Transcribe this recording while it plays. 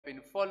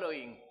been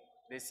following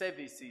the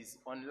services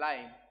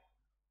online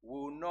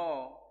will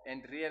know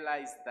and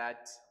realize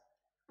that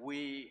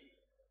we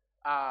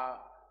are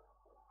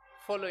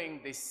following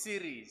the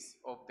series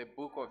of the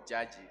book of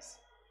Judges.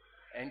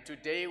 And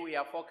today we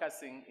are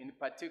focusing in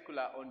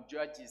particular on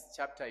Judges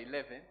chapter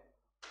 11,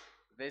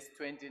 verse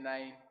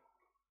 29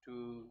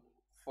 to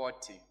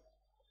 40.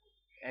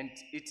 And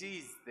it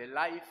is the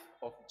life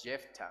of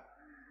Jephthah.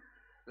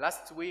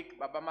 Last week,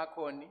 Baba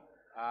Makoni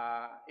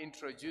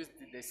introduced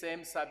the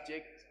same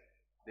subject,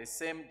 the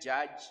same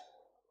judge,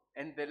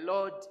 and the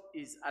Lord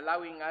is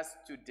allowing us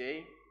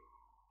today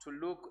to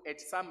look at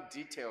some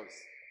details.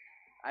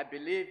 I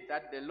believe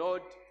that the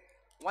Lord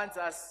wants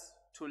us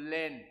to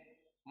learn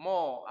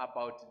more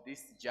about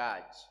this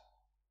judge,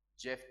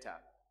 Jephthah.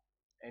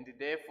 And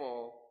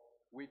therefore,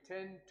 we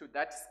turn to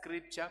that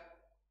scripture,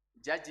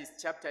 Judges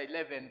chapter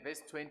 11,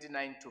 verse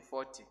 29 to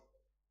 40.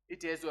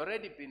 It has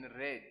already been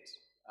read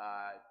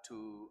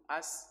to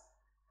us,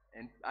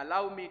 and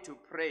allow me to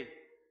pray.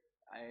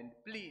 And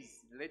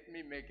please, let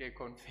me make a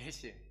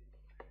confession.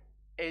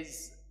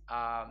 As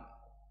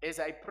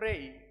I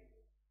pray,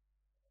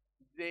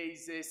 there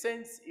is a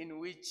sense in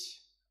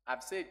which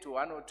I've said to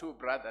one or two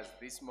brothers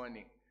this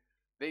morning,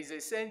 there is a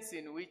sense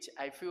in which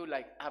I feel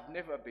like I've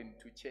never been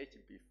to church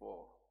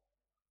before.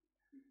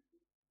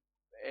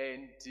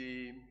 And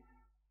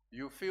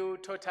you feel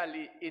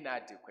totally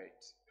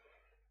inadequate.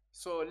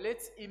 So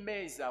let's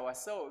immerse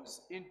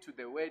ourselves into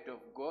the word of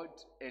God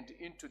and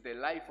into the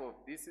life of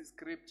this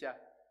scripture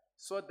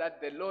so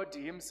that the Lord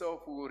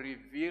himself will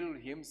reveal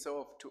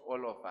himself to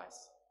all of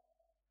us.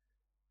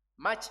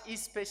 Much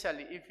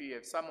especially if you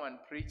have someone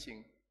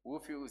preaching who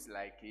feels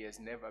like he has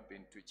never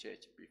been to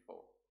church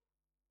before.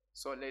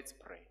 So let's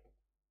pray.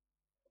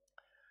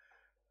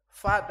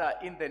 Father,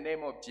 in the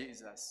name of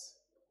Jesus,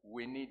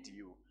 we need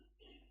you.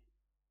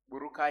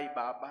 Burukai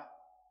Baba,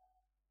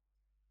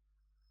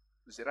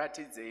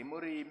 Ziratidze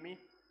Murimi,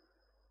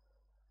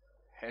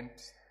 and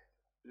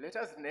let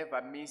us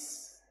never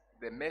miss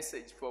the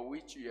message for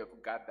which you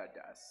have gathered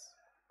us,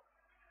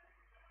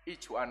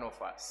 each one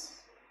of us.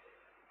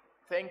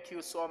 Thank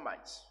you so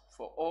much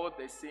for all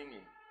the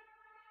singing.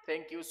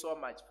 Thank you so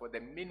much for the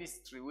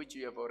ministry which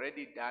you have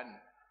already done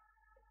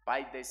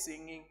by the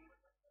singing,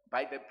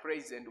 by the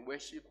praise and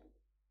worship,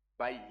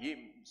 by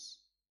hymns,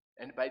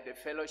 and by the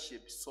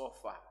fellowship so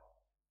far.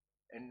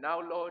 And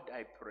now, Lord,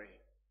 I pray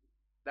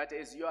that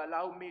as you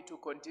allow me to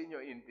continue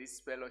in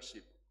this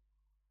fellowship,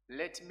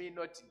 let me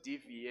not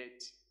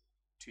deviate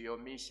to your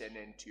mission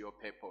and to your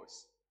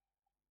purpose.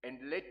 And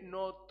let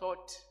no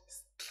thought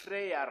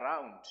stray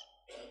around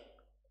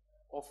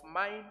of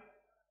mine,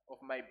 of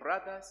my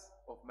brothers,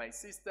 of my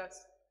sisters,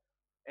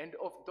 and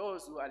of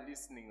those who are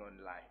listening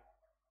online.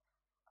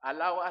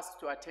 Allow us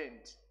to attend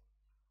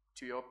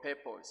to your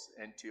purpose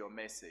and to your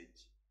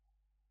message.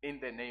 In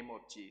the name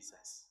of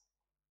Jesus.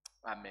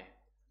 Amen.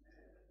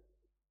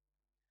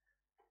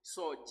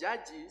 So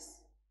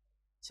Judges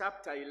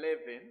chapter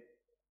 11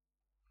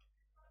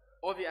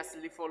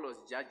 obviously follows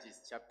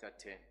Judges chapter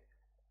 10.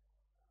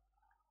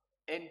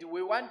 And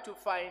we want to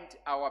find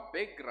our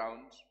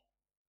background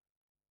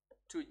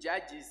to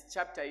Judges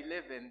chapter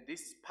 11,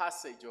 this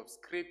passage of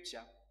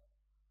scripture.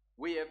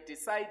 We have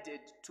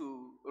decided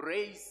to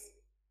raise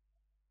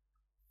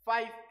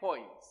 5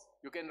 points.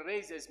 You can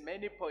raise as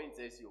many points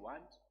as you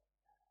want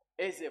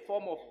as a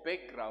form of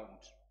background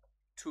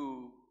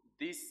to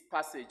this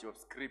passage of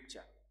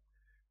scripture.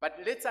 But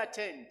let's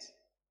attend,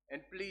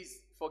 and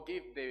please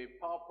forgive the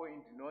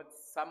PowerPoint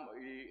notes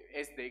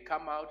as they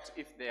come out,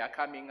 if they are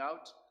coming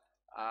out.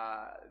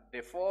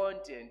 The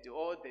font and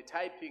all the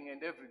typing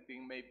and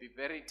everything may be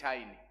very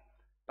tiny.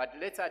 But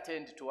let's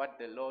attend to what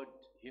the Lord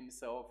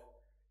himself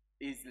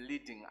is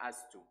leading us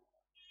to.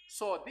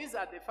 So these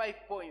are the 5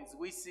 points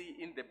we see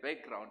in the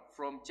background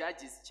from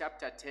Judges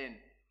chapter 10.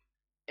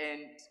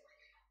 And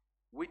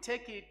we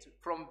take it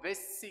from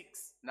verse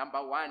 6,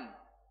 number 1.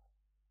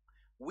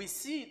 We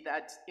see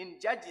that in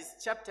Judges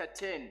chapter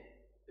 10,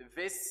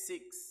 verse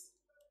 6,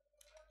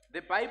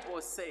 the Bible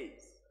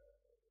says,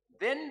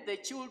 "Then the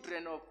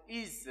children of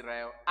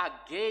Israel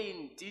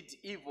again did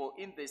evil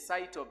in the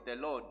sight of the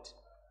Lord,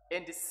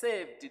 and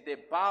served the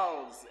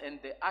Baals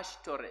and the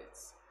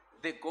Ashtoreths,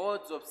 the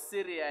gods of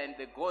Syria and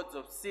the gods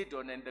of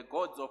Sidon and the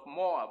gods of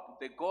Moab,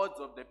 the gods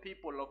of the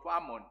people of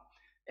Ammon,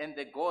 and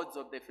the gods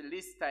of the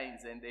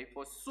Philistines, and they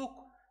forsook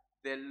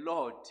the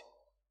Lord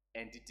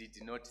and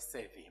did not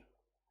serve him."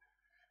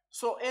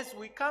 So as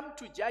we come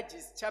to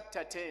Judges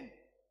chapter 10,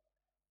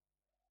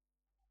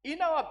 in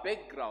our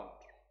background,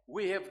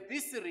 we have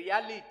this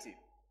reality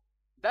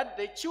that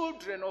the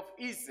children of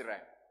Israel,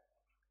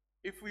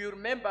 if we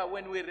remember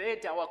when we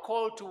read our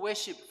call to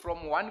worship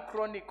from 1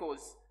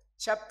 Chronicles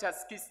chapter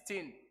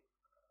 16,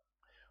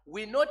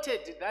 we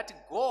noted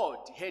that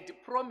God had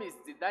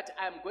promised that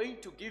I'm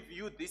going to give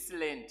you this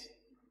land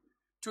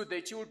to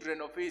the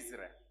children of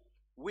Israel.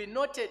 We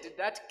noted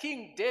that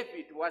King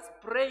David was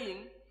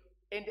praying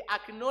and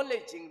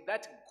acknowledging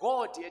that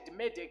God had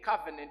made a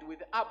covenant with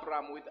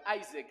Abraham, with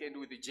Isaac, and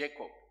with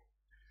Jacob.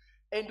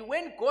 And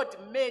when God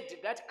made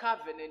that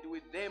covenant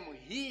with them,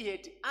 he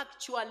had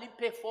actually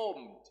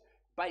performed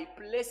by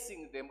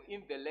placing them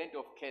in the land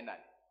of Canaan.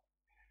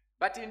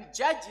 But in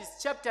Judges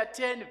chapter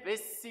 10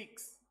 verse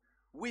 6,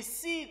 we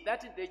see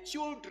that the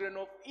children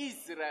of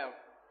Israel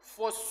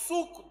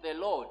forsook the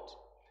Lord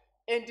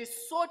and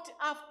sought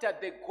after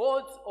the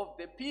gods of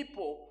the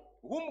people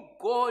whom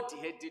God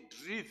had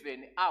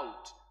driven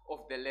out of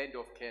the land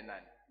of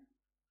Canaan.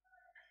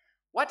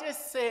 What a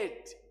sad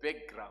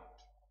background.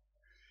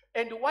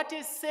 And what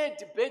a sad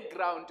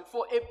background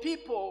for a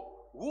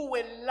people who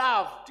were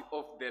loved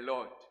of the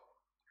Lord.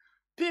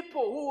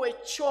 People who were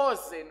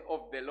chosen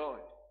of the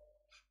Lord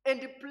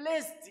and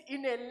placed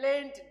in a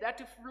land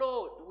that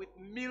flowed with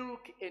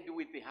milk and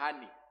with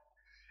honey.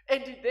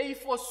 And they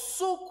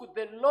forsook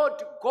the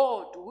Lord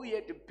God who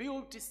had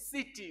built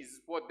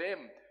cities for them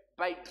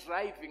by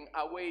driving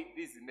away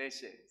these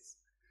nations.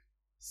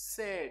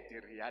 Sad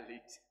reality.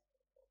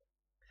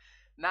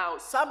 Now,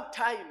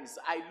 sometimes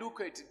I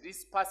look at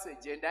this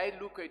passage and I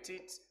look at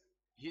it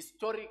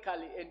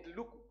historically and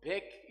look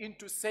back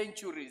into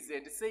centuries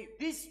and say,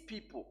 these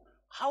people,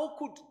 how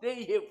could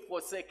they have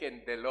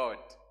forsaken the Lord?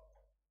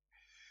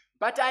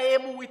 But I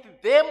am with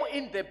them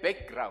in the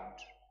background.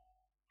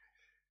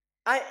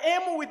 I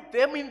am with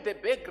them in the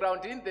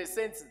background in the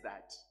sense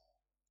that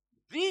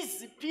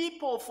these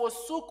people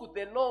forsook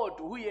the Lord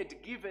who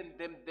had given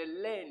them the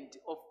land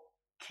of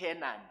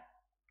Canaan.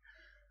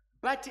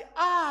 But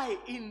I,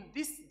 in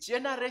this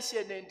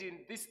generation and in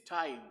this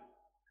time,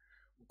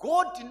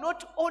 God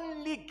not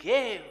only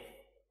gave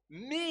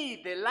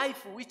me the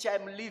life which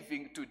I'm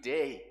living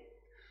today,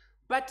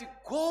 but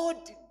God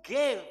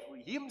gave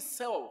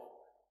himself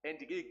and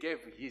he gave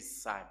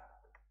his son.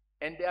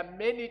 And there are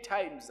many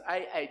times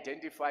I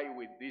identify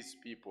with these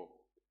people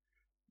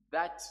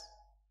that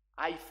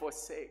I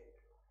forsake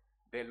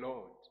the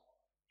Lord,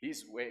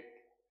 his work,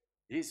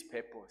 his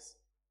purpose.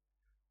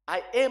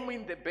 I am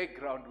in the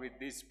background with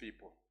these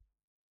people.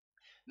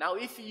 Now,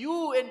 if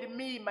you and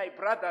me, my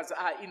brothers,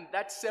 are in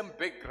that same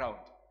background,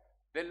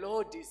 the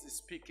Lord is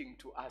speaking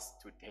to us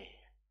today.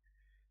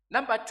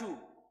 Number two,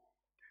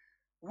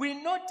 we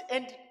note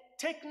and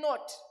take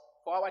note.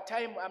 For our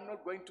time, I'm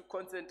not going to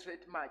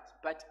concentrate much,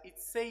 but it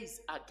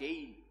says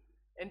again.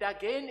 And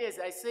again, as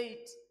I said,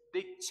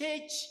 the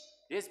church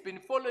has been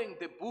following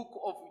the book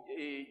of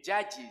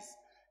Judges.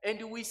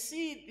 And we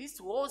see this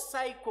whole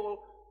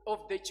cycle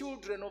of the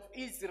children of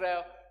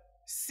Israel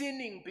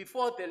sinning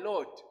before the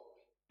Lord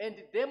and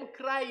them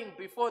crying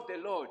before the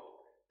Lord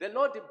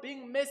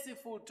being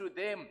merciful to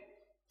them,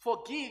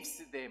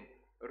 forgives them,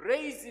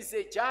 raises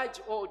a judge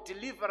or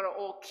deliverer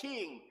or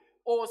king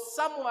or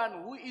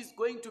someone who is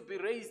going to be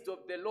raised of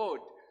the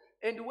Lord.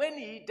 And when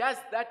he does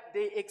that,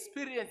 they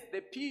experience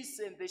the peace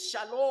and the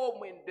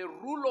shalom and the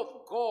rule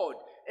of God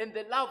and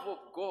the love of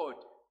God.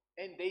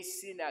 And they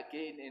sin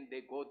again and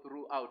they go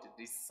throughout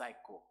this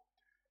cycle.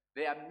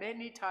 There are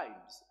many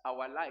times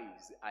our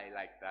lives are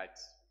like that.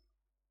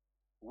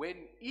 When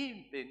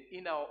even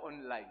in our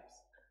own lives,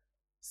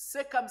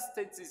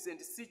 circumstances and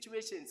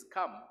situations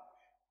come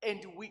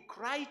and we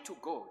cry to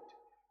God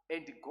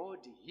and God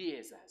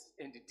hears us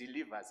and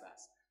delivers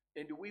us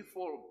and we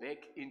fall back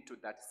into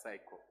that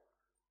cycle.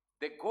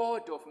 The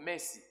God of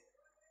mercy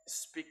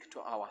speak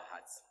to our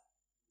hearts.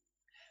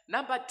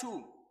 Number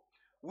two,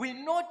 we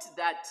note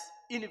that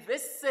in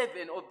verse 7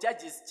 of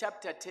Judges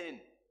chapter 10,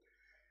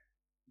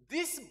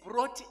 this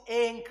brought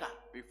anger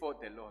before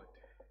the Lord.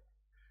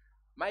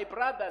 My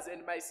brothers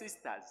and my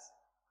sisters,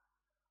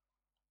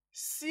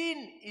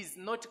 sin is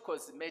not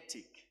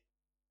cosmetic.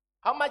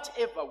 How much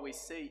ever we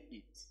say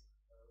it.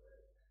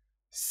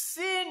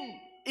 Sin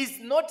is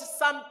not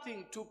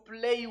something to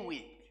play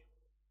with.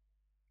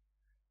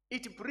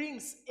 It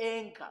brings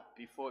anger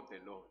before the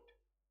Lord.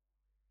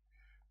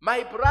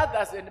 My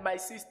brothers and my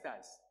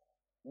sisters,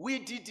 we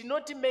did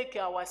not make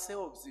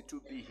ourselves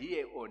to be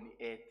here on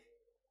earth.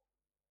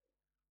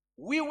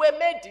 We were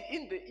made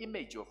in the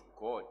image of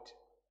God,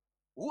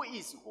 who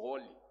is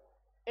holy.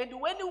 And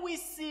when we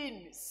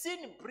sin,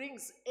 sin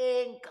brings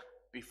anger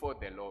before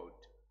the Lord.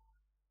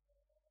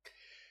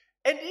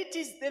 And it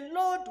is the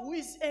Lord who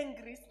is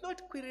angry. It's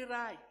not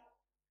Kwirirai.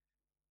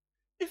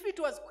 If it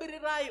was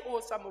Kwirirai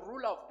or some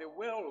ruler of the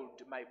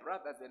world, my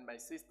brothers and my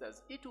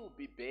sisters, it would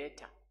be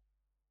better.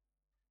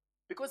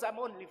 Because I'm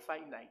only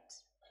finite.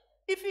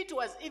 If it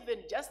was even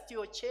just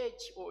your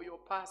church or your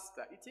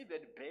pastor, it's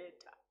even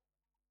better.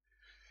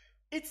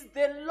 It's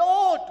the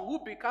Lord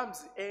who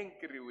becomes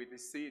angry with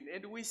sin,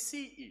 and we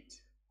see it.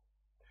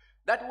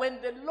 That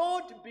when the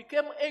Lord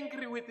became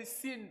angry with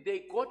sin,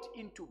 they got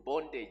into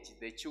bondage,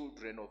 the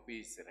children of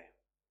Israel.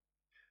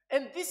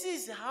 And this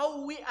is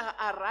how we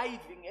are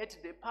arriving at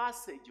the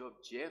passage of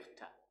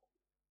Jephthah.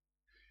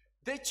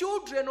 The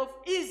children of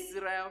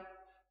Israel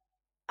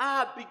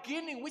are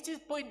beginning, which is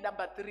point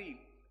number 3,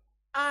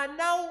 are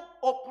now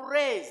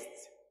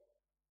oppressed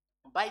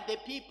by the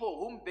people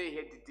whom they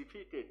had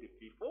defeated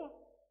before,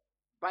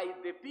 by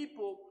the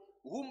people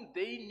whom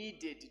they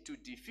needed to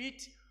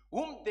defeat,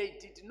 whom they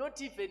did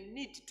not even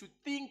need to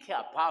think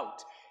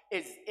about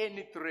as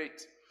any threat.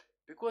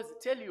 Because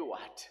tell you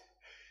what,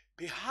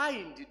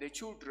 behind the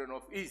children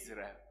of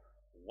Israel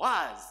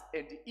was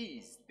and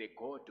is the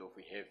God of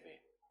heaven.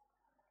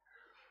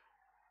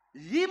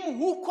 Him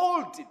who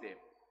called them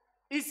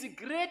is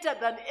greater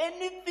than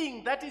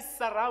anything that is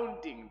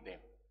surrounding them.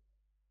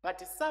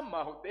 But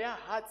somehow their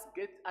hearts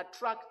get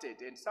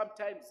attracted and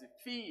sometimes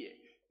fear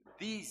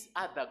these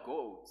other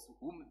gods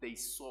whom they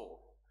saw.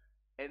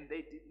 And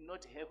they did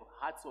not have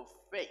hearts of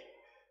faith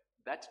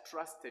that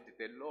trusted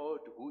the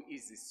Lord who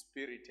is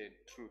spirit and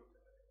truth.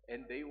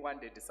 And they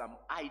wanted some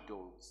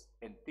idols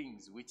and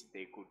things which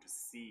they could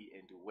see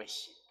and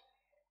worship.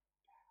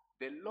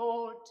 The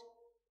Lord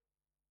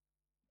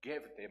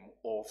gave them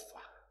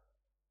offer.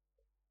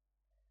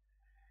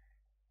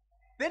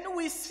 Then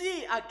we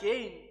see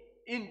again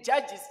in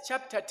Judges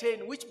chapter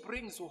 10, which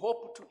brings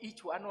hope to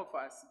each one of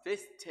us,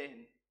 verse 10,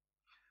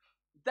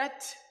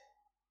 that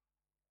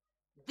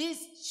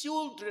these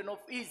children of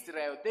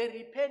Israel, they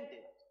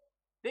repented.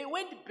 They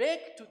went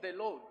back to the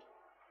Lord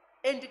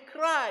and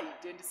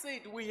cried and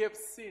said, we have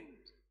sinned.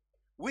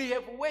 We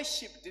have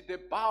worshipped the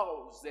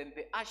Baals and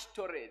the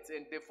Ashtoreths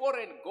and the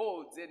foreign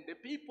gods and the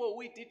people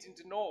we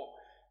didn't know,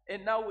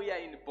 and now we are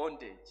in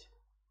bondage.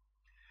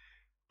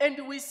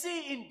 And we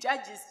see in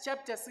Judges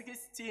chapter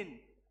 16,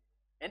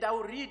 and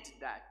I'll read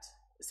that.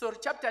 So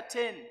chapter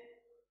 10,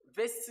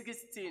 verse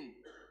 16.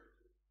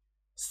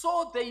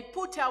 So they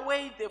put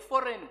away the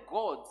foreign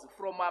gods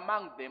from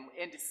among them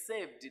and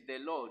served the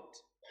Lord.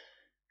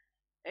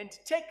 And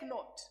take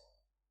note,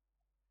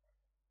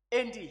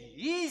 and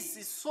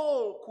his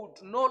soul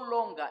could no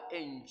longer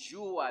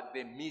endure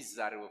the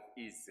misery of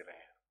Israel.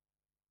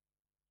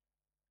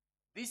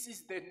 This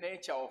is the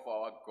nature of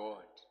our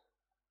God.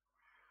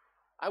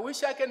 I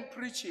wish I can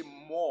preach him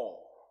more,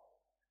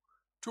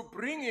 to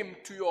bring him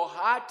to your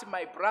heart,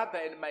 my brother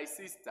and my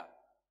sister,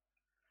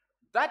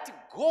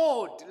 that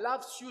God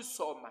loves you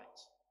so much,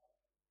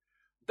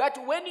 that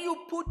when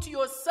you put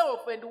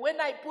yourself and when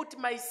I put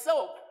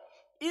myself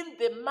in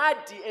the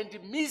muddy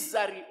and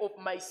misery of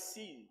my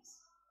sins,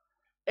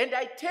 and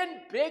I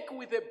turn back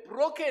with a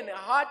broken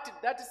heart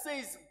that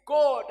says,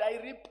 God, I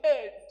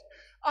repent,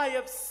 I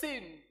have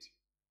sinned,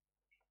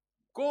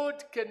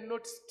 God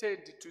cannot stand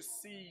to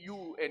see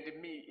you and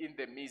me in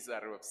the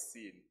misery of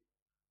sin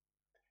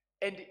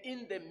and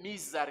in the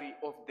misery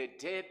of the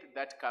death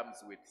that comes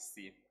with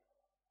sin.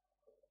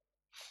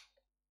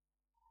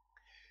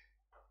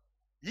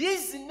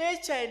 His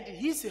nature and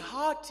his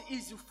heart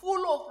is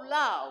full of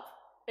love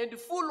and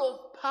full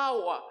of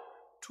power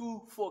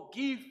to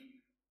forgive,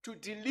 to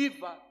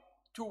deliver,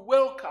 to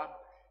welcome.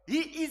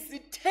 He is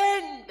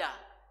tender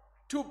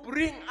to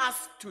bring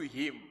us to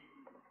him.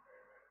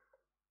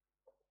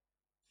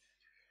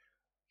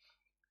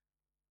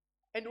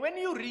 And when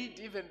you read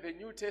even the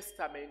New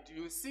Testament,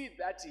 you see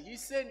that he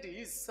sent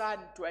his son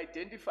to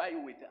identify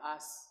with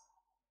us,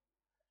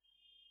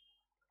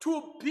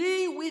 to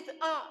be with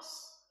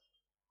us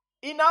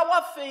in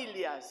our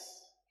failures,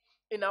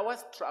 in our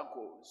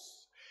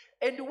struggles.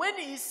 And when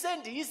he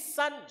sent his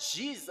son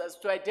Jesus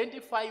to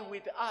identify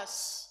with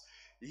us,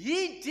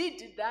 he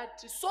did that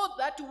so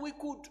that we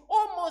could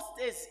almost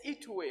as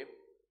it were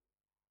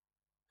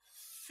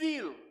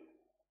feel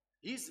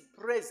his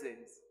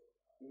presence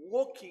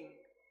walking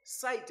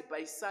side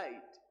by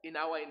side in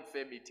our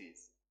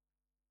infirmities.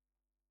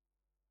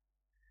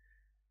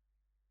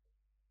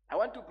 I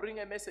want to bring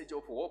a message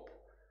of hope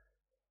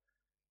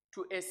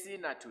to a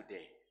sinner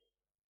today.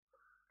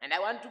 And I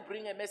want to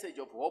bring a message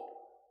of hope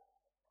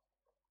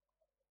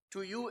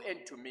to you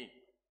and to me.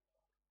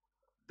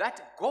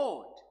 That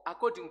God,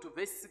 according to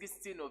verse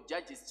 16 of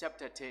Judges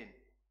chapter 10,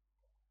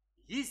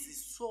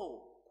 his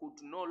soul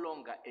could no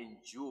longer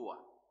endure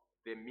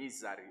the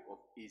misery of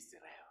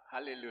Israel.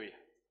 Hallelujah.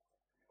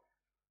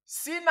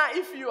 Sinner,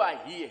 if you are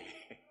here,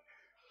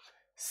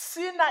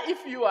 sinner,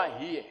 if you are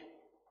here,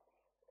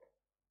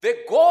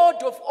 the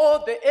God of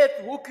all the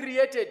earth who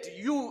created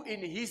you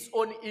in his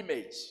own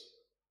image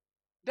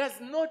does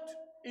not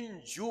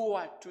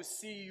endure to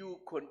see you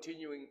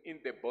continuing in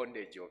the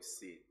bondage of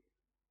sin.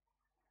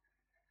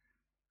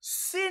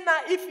 Sinner,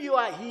 if you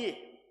are here,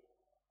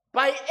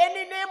 by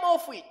any name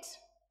of it,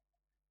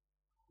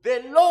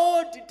 the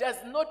Lord does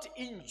not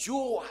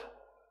endure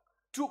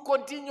to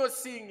continue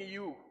seeing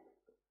you.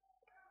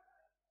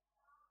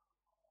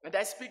 And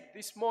I speak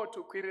this more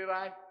to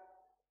Kwirirai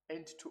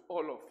and to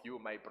all of you,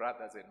 my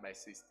brothers and my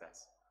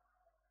sisters.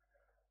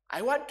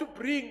 I want to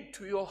bring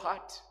to your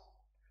heart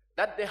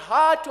that the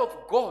heart of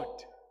God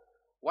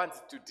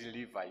wants to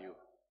deliver you.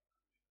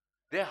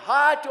 The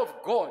heart of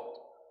God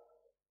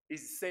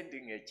is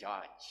sending a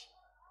judge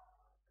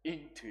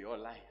into your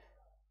life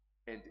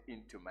and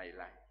into my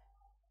life.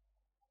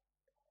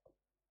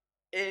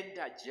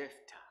 Enter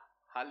Jephthah.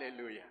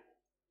 Hallelujah.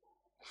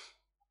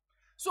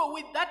 So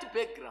with that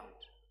background,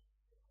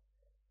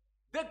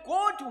 the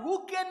God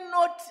who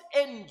cannot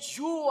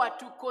endure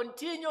to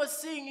continue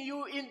seeing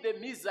you in the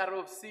misery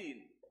of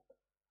sin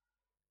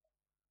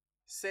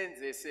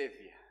sends a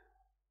savior.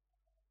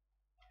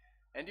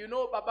 And you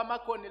know, Baba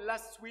Makoni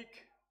last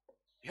week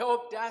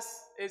helped us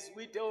as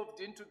we delved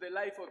into the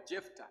life of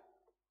Jephthah.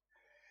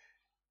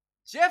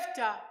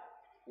 Jephthah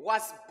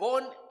was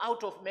born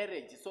out of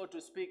marriage, so to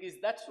speak.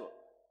 Is that so?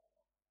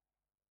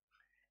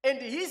 And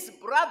his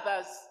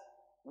brothers,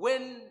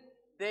 when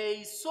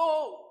they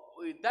saw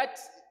that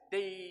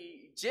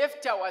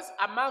Jephthah was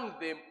among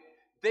them,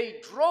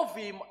 they drove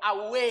him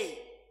away.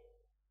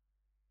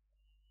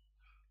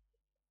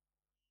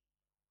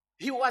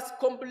 He was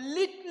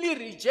completely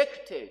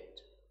rejected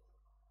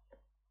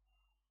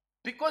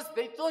because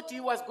they thought he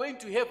was going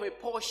to have a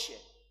portion.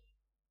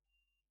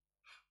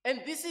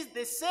 And this is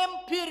the same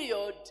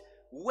period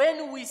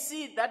when we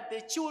see that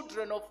the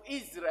children of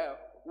Israel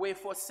were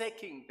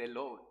forsaking the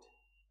Lord.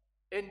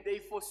 And they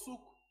forsook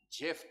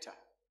Jephthah,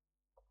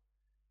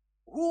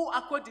 who,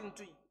 according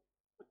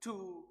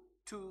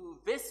to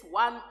verse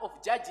 1 of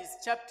Judges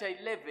chapter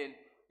 11,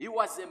 he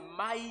was a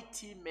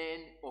mighty man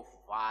of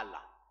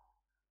valor.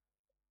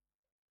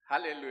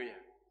 Hallelujah.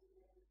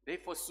 They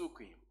forsook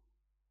him.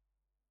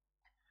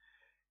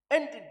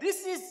 And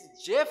this is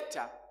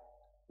Jephthah,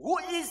 who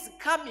is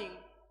coming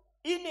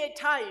in a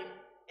time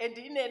and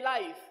in a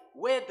life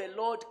where the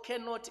Lord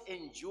cannot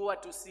endure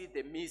to see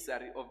the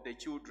misery of the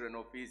children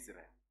of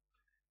Israel.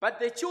 But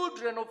the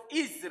children of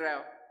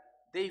Israel,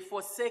 they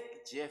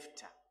forsake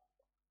Jephthah.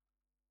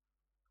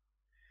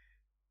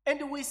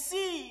 And we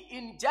see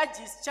in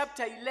Judges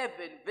chapter 11,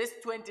 verse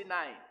 29,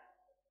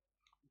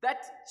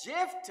 that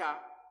Jephthah,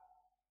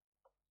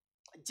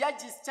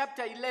 Judges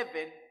chapter 11,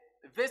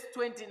 verse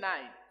 29,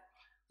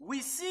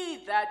 we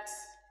see that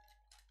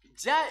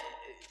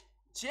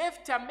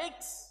Jephthah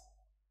makes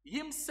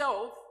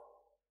himself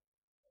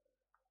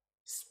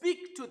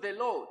speak to the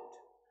Lord,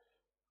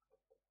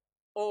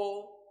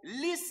 or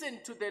listen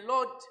to the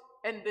Lord,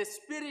 and the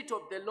Spirit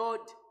of the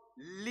Lord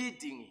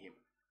leading him.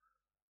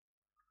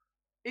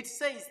 It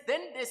says,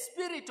 then the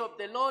Spirit of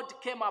the Lord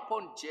came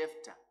upon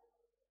Jephthah.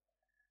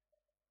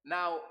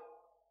 Now,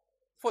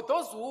 for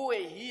those who were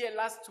here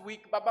last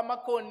week, Baba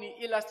Makoni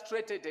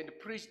illustrated and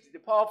preached the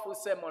powerful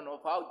sermon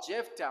of how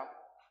Jephthah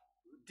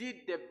did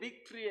the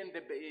victory, and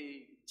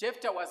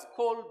Jephthah was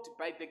called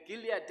by the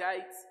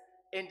Gileadites,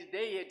 and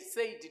they had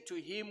said to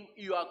him,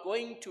 you are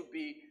going to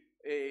be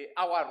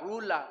our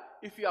ruler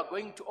if you are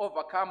going to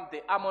overcome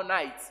the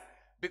Ammonites,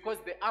 because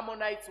the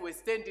Ammonites were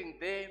standing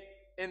there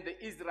and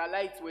the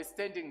Israelites were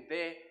standing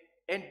there,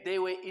 and they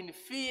were in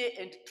fear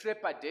and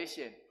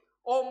trepidation,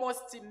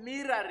 almost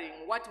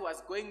mirroring what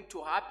was going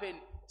to happen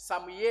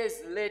some years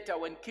later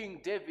when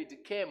King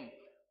David came,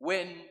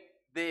 when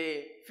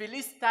the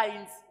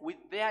Philistines with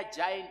their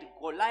giant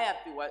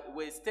Goliath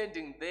were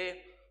standing there,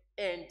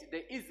 and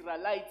the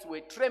Israelites were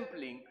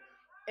trembling.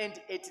 And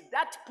at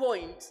that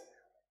point,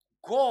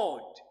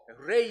 God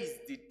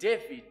raised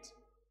David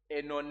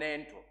a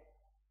nonento,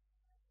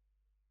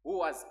 who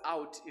was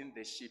out in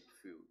the sheep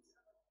field.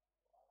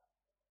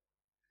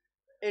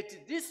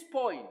 At this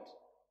point,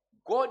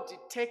 God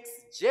takes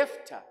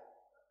Jephthah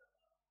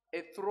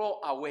a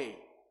throwaway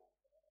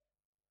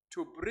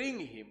to bring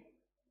him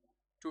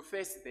to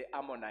face the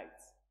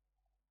Ammonites.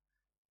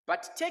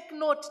 But take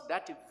note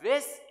that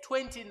verse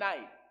 29,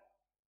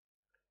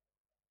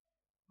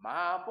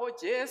 Mambo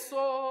Jesu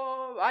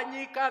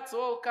vanyika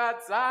tsoka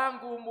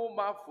dzangu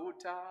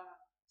mumafuta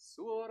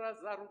sura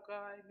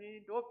zaruka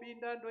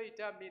ndopinda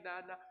ndoita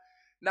minana.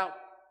 Now,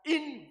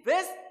 in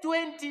verse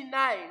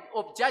 29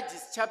 of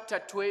Judges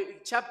chapter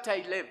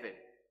 11,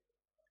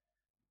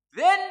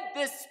 then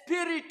the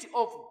Spirit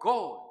of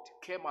God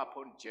came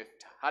upon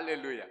Jephthah.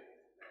 Hallelujah.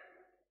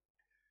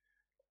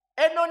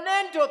 A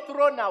nonento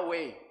thrown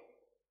away.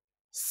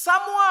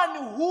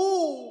 Someone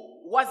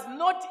who was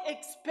not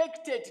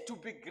expected to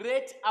be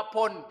great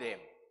upon them.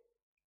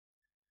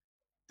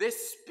 The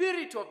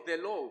Spirit of the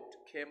Lord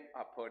came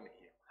upon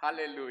him.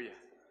 Hallelujah.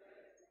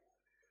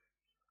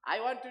 I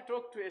want to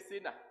talk to a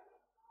sinner.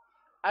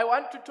 I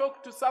want to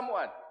talk to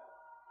someone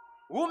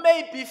who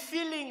may be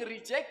feeling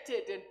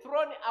rejected and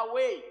thrown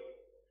away,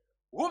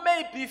 who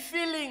may be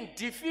feeling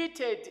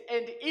defeated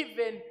and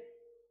even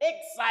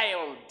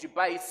exiled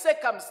by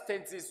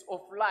circumstances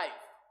of life,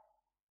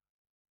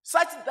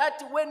 such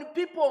that when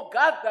people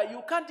gather,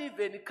 you can't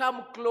even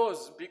come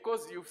close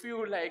because you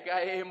feel like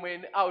I am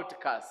an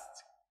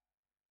outcast.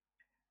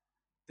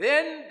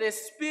 Then the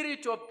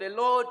Spirit of the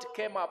Lord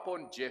came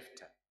upon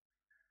Jephthah.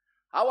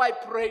 How I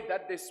pray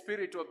that the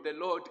Spirit of the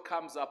Lord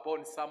comes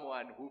upon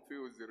someone who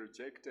feels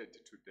rejected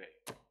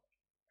today.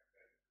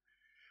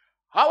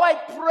 How I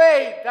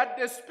pray that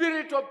the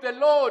Spirit of the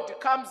Lord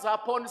comes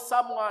upon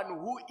someone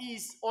who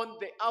is on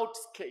the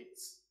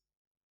outskirts,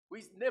 who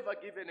is never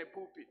given a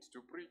pulpit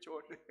to preach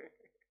on,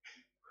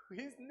 who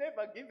is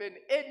never given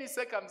any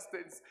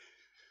circumstance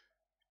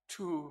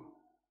to,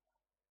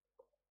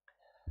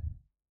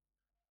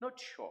 not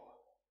sure.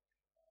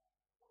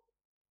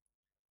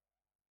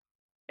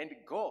 And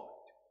God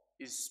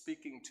is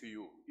speaking to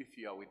you if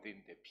you are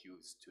within the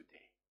pews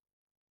today.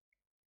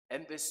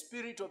 And the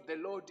Spirit of the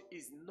Lord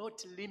is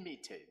not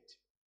limited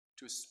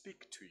to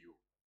speak to you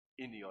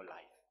in your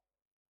life.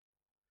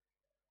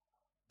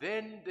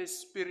 Then the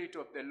Spirit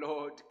of the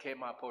Lord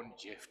came upon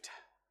Jephthah.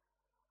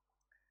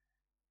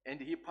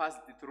 And he passed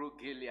through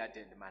Gilead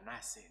and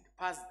Manasseh, and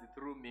passed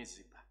through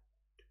Mizpah.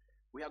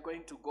 We are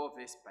going to go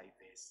verse by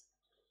verse.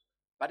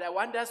 But I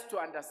want us to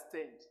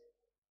understand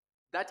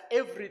that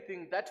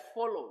everything that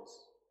follows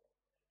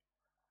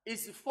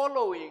is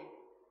following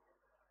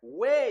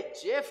where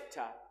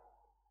Jephthah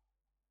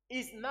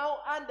is now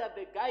under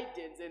the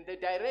guidance and the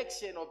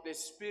direction of the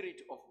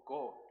Spirit of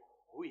God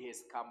who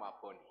has come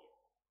upon him.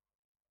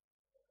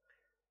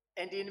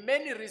 And in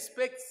many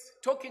respects,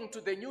 talking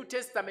to the New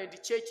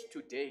Testament church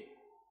today,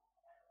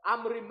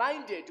 I'm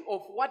reminded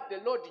of what the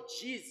Lord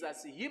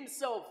Jesus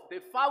himself, the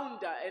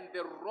founder and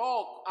the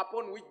rock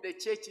upon which the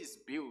church is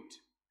built,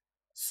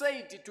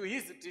 said to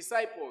his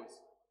disciples,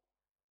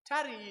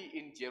 "Tarry ye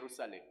in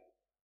Jerusalem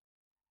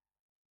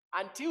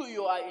until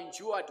you are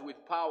endued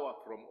with power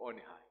from on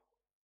high."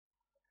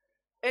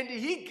 And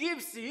he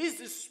gives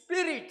his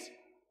Spirit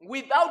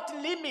without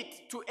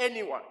limit to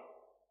anyone.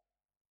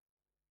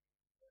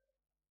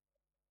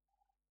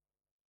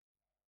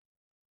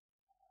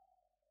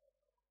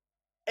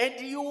 And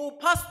you will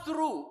pass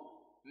through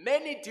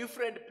many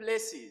different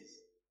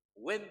places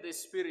when the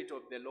Spirit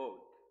of the Lord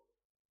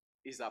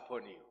is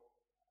upon you.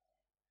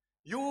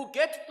 You will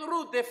get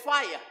through the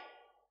fire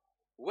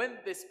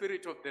when the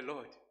Spirit of the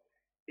Lord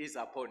is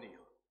upon you.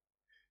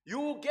 You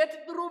will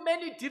get through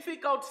many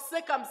difficult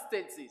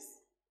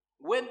circumstances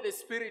when the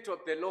Spirit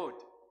of the Lord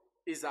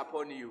is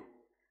upon you.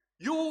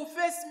 You will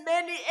face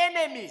many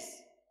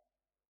enemies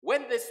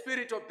when the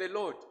Spirit of the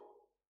Lord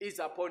is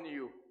upon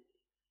you.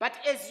 But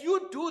as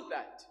you do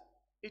that,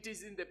 it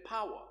is in the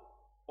power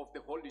of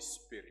the Holy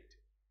Spirit,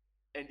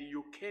 and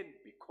you can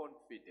be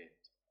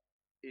confident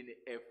in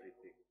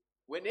everything.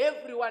 When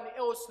everyone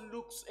else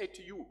looks at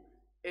you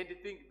and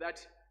think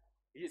that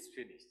he is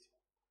finished,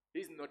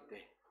 he's not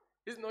there,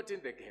 he's not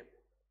in the game,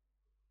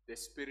 the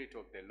Spirit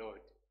of the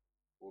Lord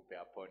will be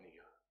upon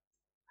you.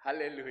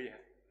 Hallelujah.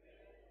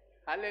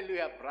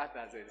 Hallelujah,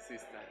 brothers and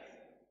sisters.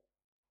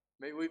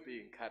 May we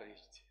be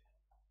encouraged.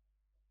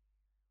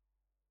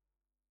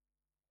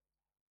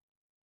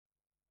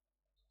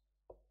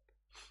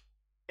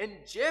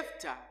 And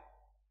Jephthah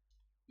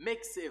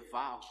makes a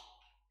vow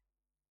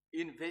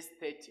in verse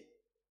 30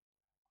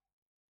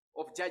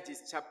 of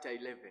Judges chapter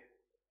 11.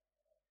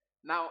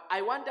 Now,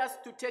 I want us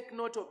to take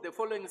note of the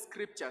following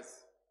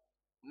scriptures.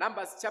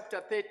 Numbers chapter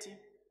 30,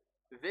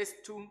 verse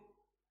 2.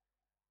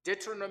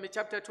 Deuteronomy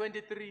chapter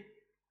 23,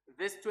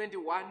 verse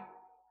 21.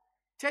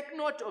 Take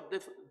note of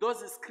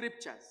those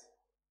scriptures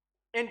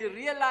and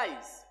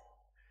realize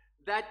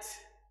that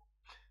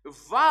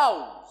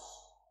vows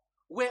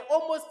were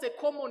almost a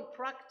common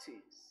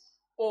practice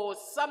or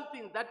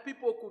something that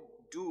people could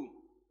do.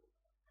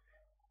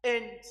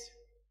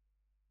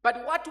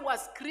 But what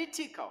was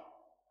critical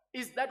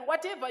is that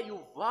whatever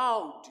you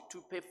vowed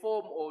to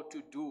perform or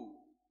to do,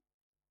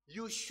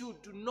 you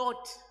should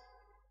not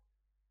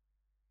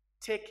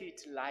take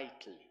it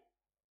lightly.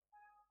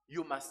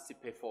 You must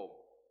perform.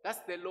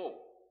 That's the law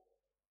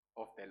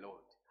of the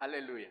Lord.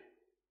 Hallelujah.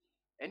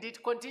 And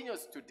it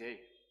continues today.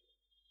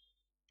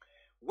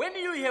 When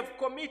you have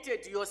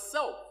committed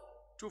yourself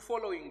to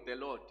following the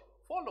Lord,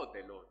 follow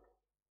the Lord.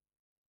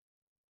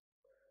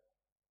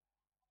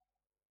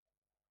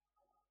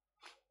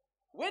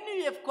 When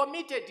you have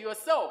committed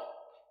yourself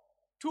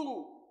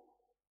to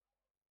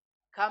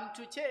come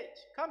to church,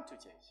 come to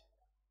church.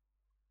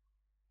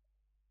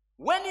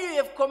 When you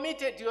have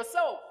committed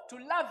yourself to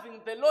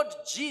loving the Lord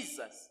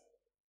Jesus,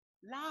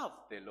 love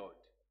the Lord.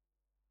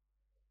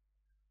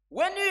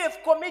 When you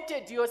have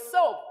committed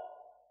yourself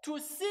to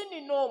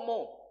sin no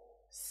more,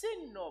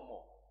 sin no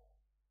more.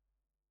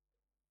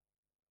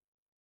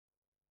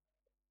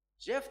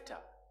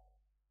 Jephthah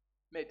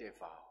made a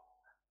vow.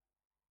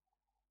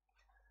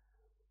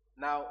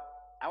 Now,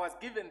 I was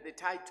given the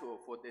title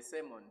for the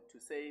sermon to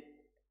say,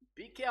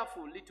 "Be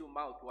careful, little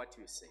mouth, what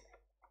you say."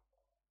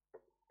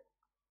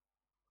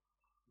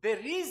 The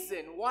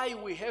reason why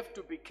we have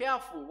to be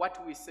careful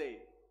what we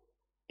say,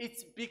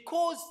 it's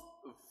because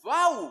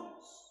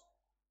vows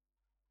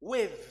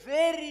were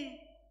very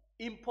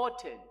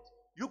important.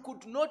 You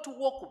could not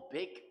walk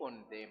back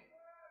on them.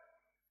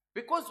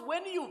 Because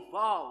when you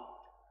vowed,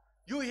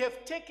 you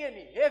have taken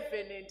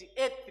heaven and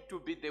earth to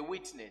be the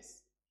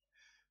witness.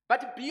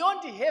 But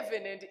beyond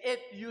heaven and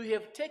earth, you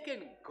have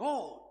taken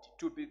God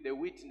to be the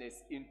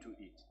witness into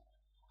it.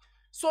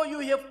 So you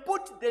have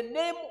put the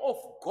name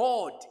of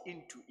God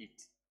into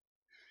it.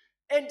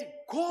 And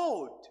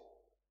God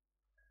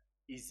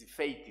is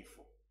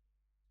faithful.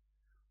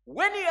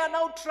 When you are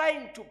now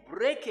trying to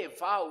break a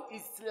vow,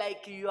 it's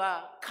like you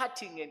are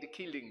cutting and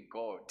killing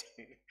God.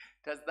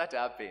 Does that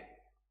happen?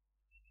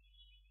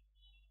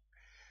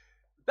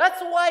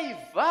 That's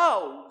why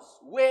vows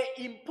were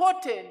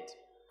important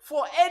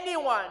for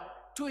anyone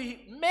to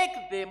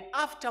make them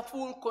after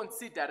full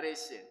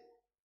consideration.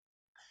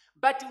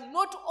 But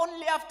not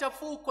only after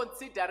full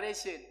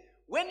consideration,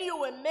 when you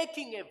were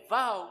making a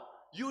vow,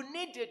 you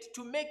needed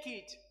to make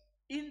it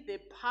in the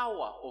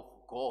power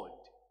of God.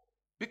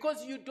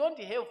 Because you don't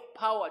have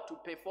power to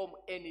perform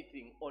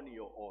anything on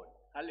your own.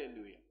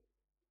 Hallelujah.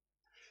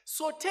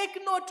 So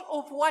take note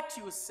of what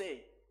you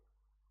say.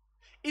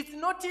 It's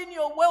not in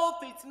your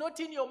wealth, it's not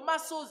in your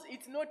muscles,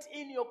 it's not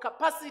in your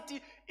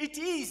capacity, it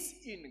is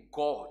in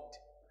God.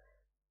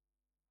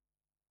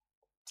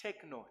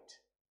 Take note.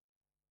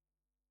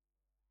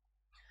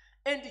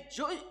 And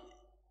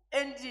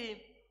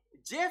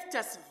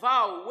Jephthah's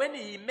vow, when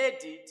he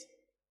made it,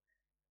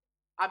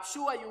 I'm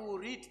sure you will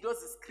read those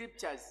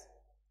scriptures.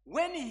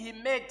 When he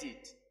made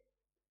it,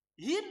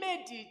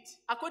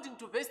 according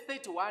to verse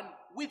 31,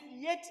 with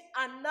yet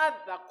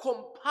another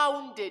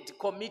compounded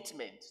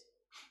commitment.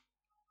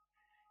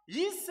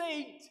 He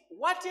said,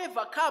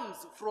 whatever comes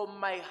from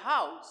my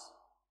house,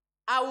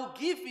 I will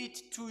give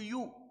it to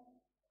you.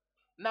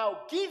 Now,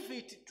 give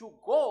it to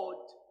God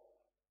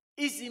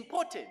is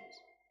important.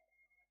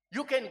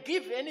 You can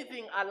give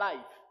anything alive.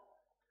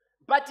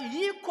 But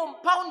he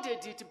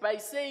compounded it by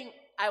saying,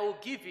 I will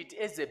give it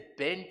as a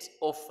burnt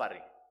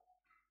offering.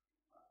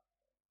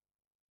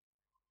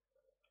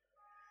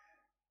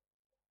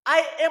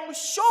 I am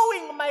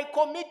showing my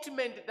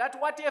commitment that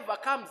whatever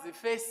comes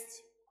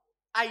first,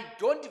 I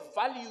don't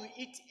value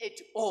it at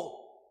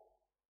all.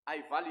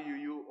 I value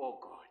you, oh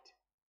God.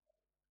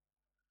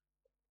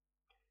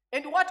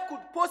 And what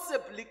could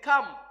possibly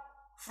come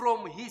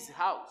from his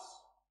house?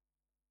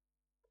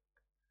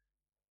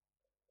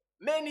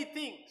 Many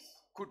things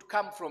could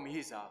come from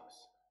his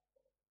house.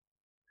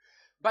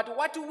 But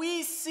what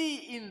we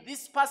see in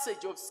this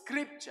passage of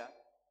scripture,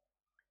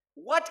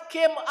 what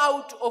came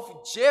out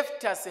of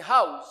Jephthah's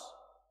house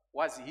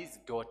was his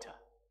daughter.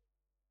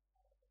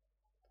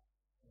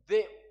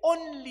 The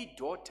only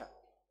daughter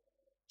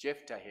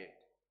Jephthah had.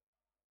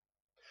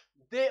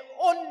 The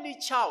only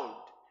child,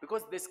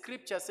 because the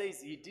scripture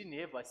says he didn't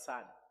have a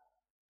son.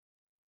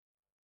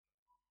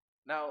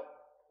 Now,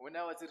 when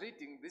I was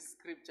reading this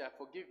scripture,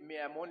 forgive me,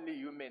 I'm only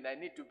human. I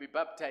need to be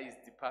baptized,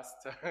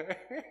 pastor.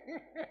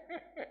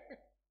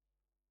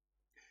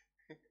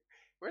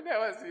 When I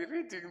was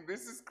reading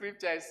this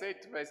scripture, I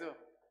said to myself,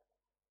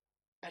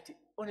 but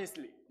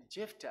honestly,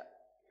 Jephthah,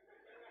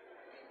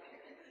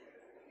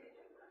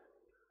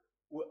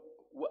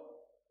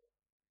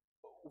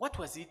 what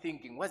was he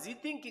thinking? Was he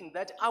thinking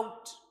that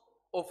out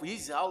of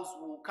his house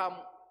will come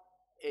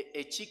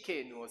a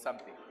chicken or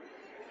something?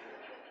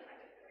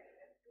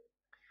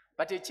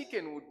 But a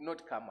chicken would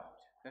not come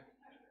out.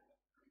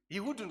 He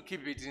wouldn't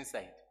keep it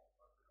inside.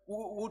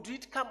 Would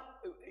it come?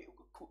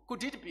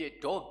 Could it be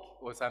a dog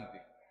or something?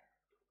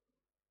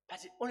 But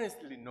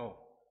honestly, no.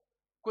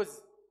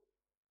 Because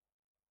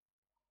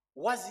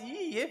was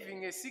he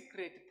having a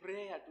secret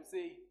prayer to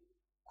say,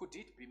 could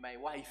it be my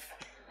wife?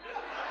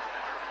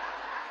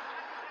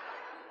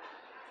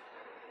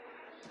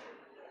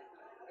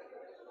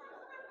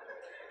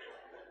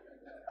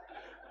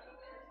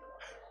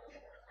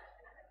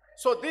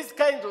 So these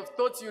kinds of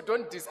thoughts, you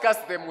don't discuss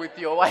them with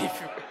your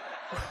wife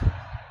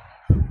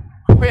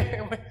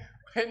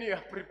when you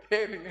are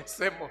preparing a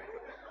sermon.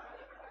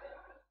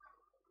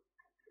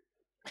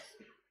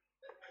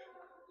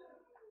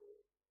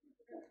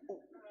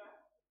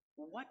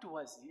 What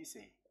was he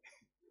saying?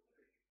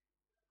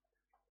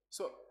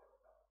 So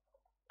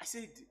I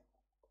said,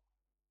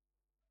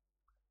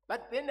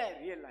 but then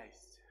I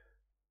realized,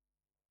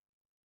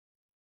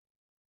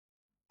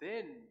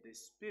 then the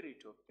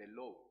Spirit of the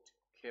Lord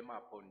came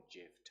upon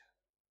Jephthah.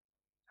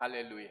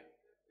 Hallelujah.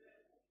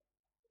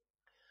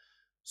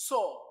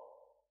 So,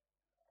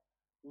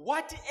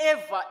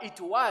 whatever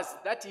it was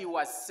that he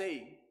was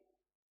saying,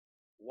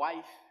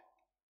 wife,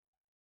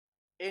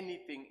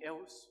 anything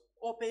else,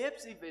 or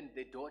perhaps even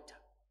the daughter,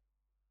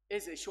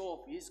 as a show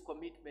of his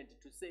commitment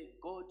to say,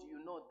 God,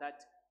 you know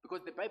that,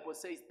 because the Bible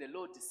says the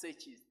Lord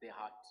searches the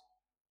heart.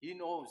 He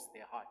knows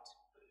the heart.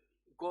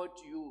 God,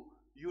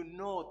 you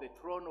know the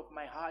throne of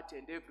my heart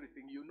and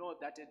everything. You know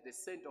that at the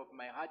center of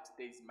my heart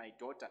there is my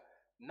daughter.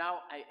 Now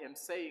I am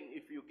saying,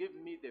 if you give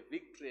me the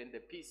victory and the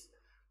peace,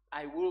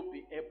 I will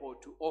be able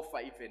to offer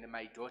even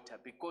my daughter,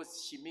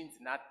 because she means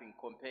nothing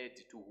compared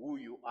to who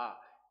you are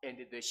and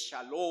the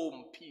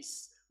shalom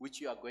peace which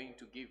you are going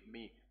to give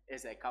me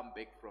as I come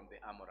back from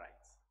the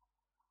Amorites.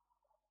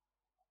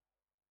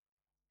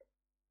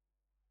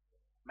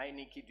 My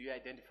Nikki, do you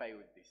identify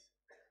with this?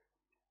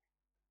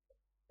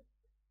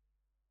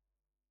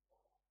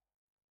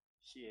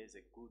 She is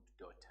a good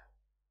daughter.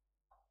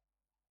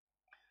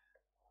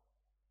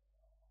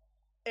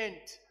 And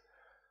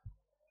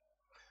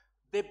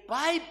the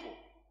Bible,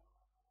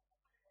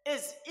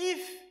 as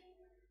if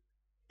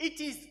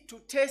it is to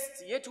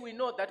test, yet we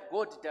know that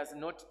God does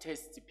not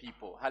test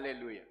people.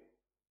 Hallelujah.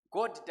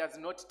 God does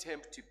not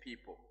tempt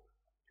people.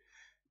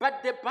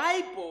 But the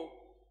Bible,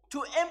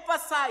 to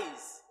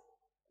emphasize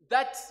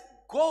that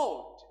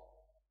God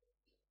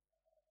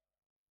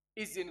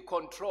is in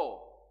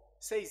control,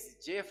 says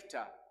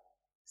Jephthah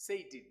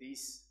said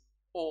this,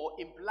 or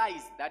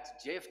implies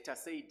that Jephthah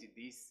said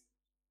this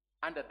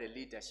under the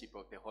leadership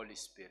of the Holy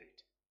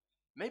Spirit.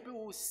 Maybe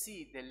we'll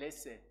see the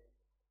lesson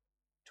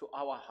to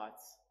our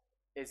hearts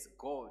as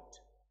God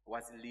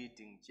was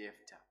leading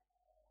Jephthah.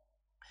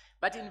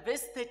 But in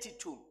verse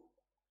 32,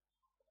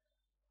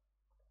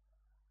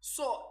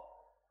 so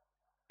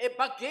a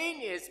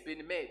bargain has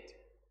been made.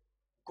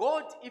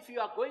 God, if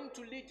you are going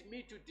to lead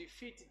me to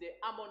defeat the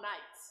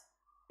Ammonites,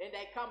 and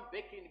I come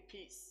back in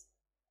peace.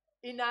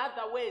 In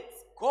other words,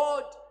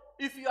 God,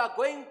 if you are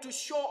going to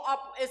show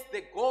up as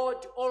the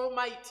God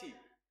Almighty,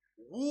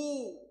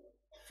 who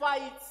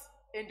fights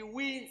and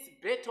wins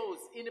battles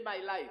in my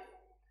life.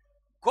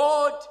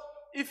 God,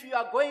 if you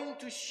are going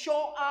to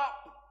show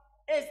up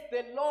as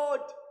the Lord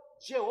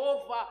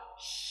Jehovah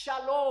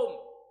Shalom,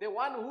 the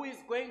one who is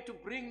going to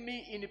bring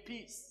me in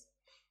peace.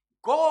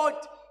 God,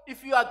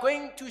 if you are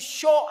going to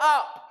show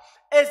up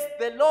as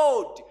the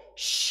Lord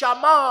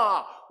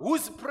Shammah,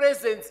 whose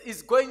presence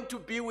is going to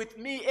be with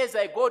me as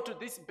I go to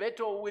this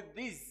battle with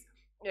these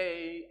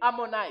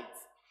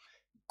Ammonites.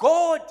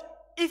 God,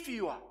 if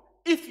you are.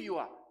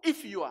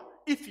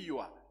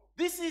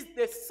 This is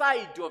the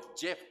side of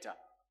Jephthah.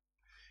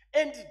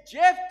 And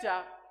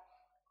Jephthah,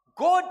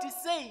 God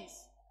says,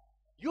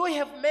 you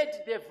have made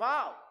the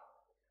vow.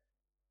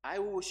 I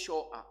will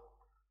show up.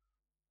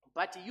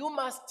 But you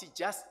must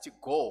just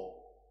go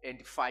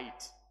and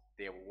fight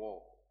the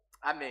war.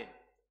 Amen.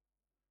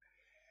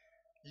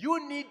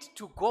 You need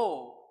to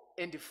go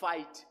and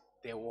fight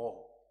the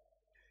war.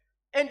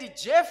 And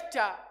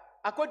Jephthah,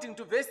 according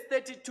to verse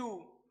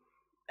 32,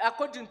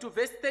 according to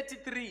verse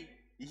 33,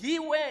 he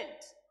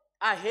went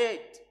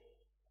ahead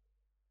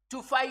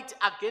to fight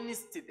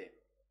against them,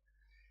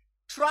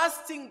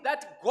 trusting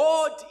that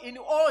God in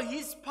all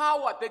his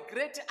power, the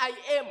great I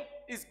am,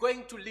 is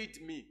going to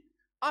lead me.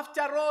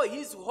 After all,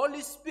 his Holy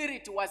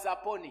Spirit was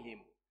upon him.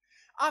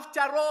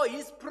 After all,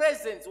 his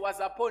presence was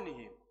upon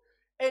him.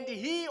 And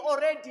he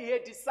already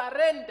had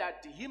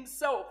surrendered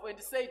himself and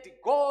said,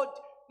 God,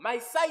 my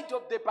side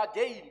of the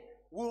bargain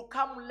will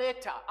come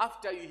later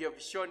after you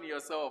have shown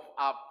yourself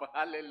up.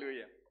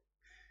 Hallelujah.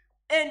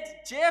 And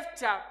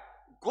Jephthah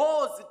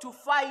goes to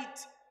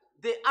fight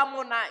the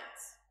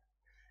Ammonites.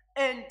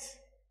 And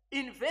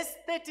in verse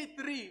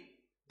 33,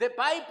 the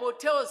Bible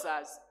tells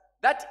us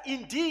that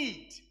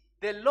indeed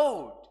the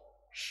Lord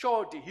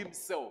showed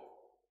himself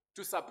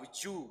to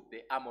subdue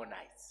the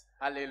Ammonites.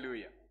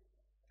 Hallelujah.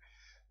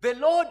 The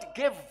Lord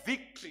gave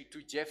victory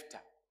to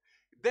Jephthah.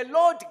 The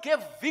Lord gave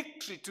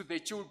victory to the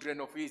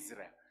children of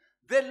Israel.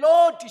 The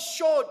Lord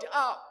showed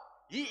up.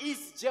 He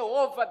is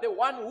Jehovah, the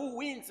one who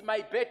wins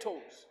my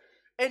battles.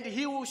 And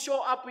he will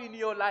show up in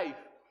your life,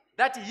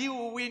 that he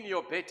will win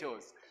your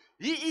battles.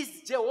 He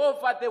is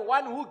Jehovah, the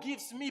one who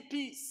gives me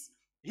peace.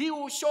 He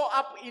will show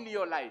up in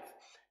your life.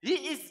 He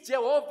is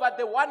Jehovah,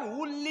 the one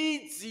who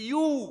leads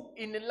you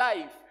in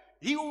life.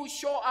 He will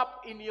show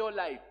up in your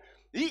life.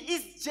 He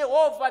is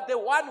Jehovah, the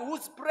one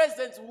whose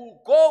presence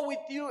will go with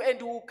you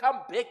and will come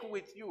back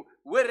with you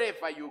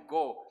wherever you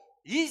go.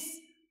 His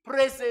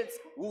presence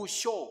will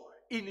show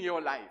in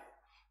your life.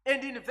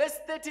 And in verse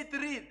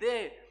 33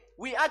 there,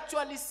 we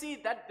actually see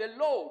that the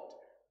Lord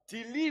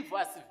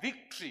delivers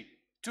victory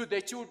to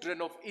the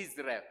children of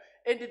Israel.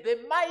 And the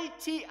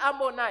mighty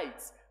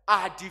Ammonites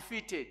are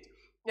defeated.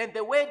 And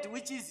the word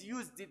which is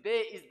used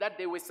there is that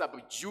they were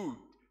subdued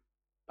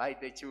by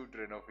the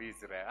children of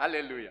Israel.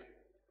 Hallelujah.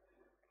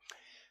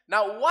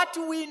 Now, what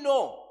we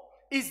know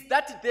is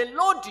that the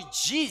Lord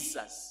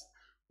Jesus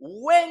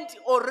went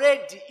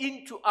already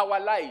into our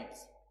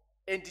lives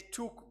and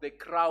took the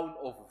crown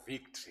of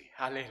victory.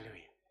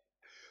 Hallelujah.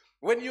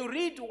 When you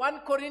read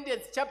 1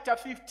 Corinthians chapter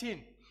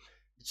 15,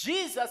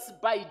 Jesus,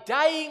 by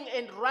dying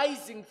and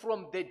rising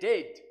from the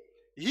dead,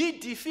 he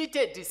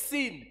defeated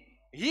sin.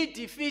 He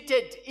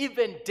defeated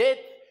even death.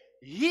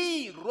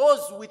 He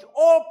rose with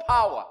all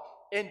power.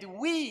 And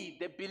we,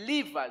 the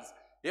believers,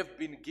 have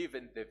been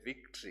given the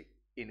victory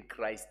in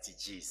Christ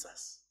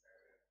Jesus.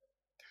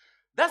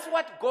 That's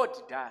what God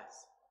does.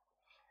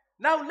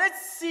 Now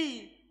let's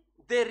see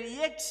the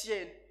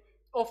reaction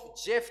of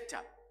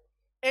Jephthah.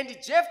 And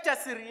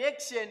Jephthah's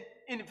reaction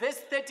in verse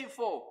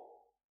 34.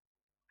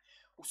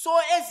 So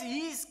as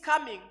he is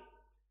coming,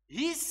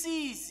 he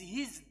sees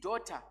his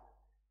daughter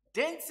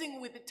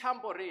dancing with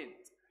tambourines.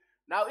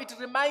 Now it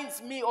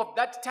reminds me of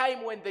that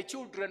time when the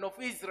children of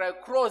Israel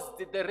crossed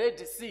the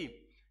Red Sea.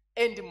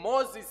 And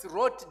Moses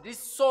wrote this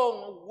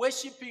song,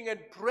 worshiping and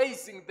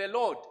praising the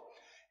Lord.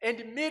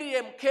 And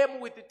Miriam came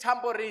with the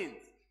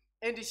tambourines.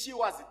 And she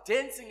was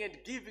dancing and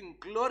giving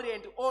glory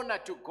and honor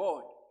to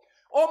God.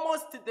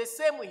 Almost the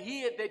same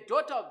here, the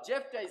daughter of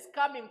Jephthah is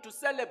coming to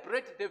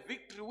celebrate the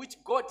victory which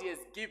God has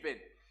given.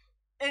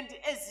 And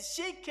as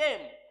she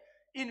came,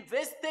 in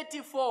verse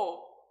 34,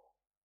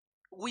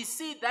 we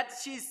see that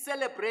she is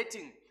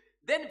celebrating.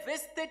 Then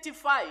verse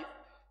 35,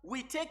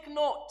 we take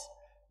note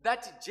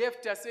that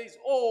Jephthah says,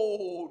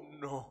 oh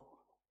no.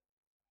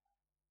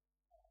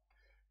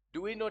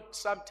 Do we not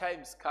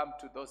sometimes come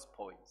to those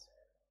points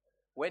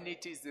when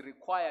it is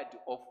required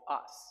of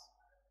us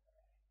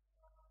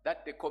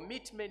that the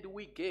commitment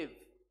we gave,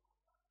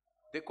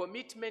 the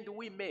commitment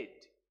we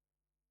made,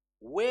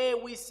 where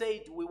we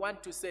said we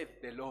want to serve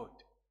the Lord,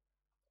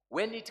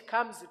 when it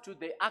comes to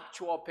the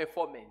actual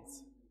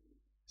performance,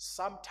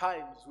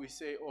 sometimes we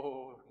say,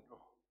 oh no,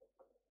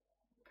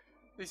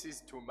 this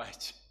is too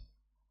much.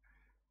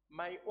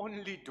 My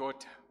only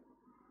daughter,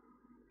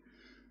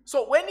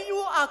 So when you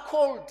are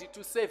called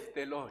to serve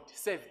the Lord,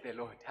 serve the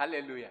Lord.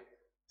 Hallelujah.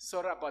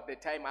 Sorry about the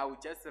time. I will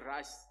just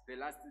rush the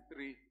last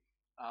three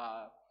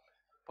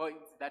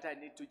points that I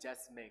need to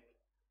just make.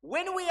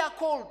 When we are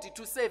called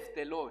to serve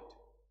the Lord,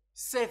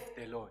 serve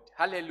the Lord.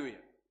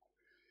 Hallelujah.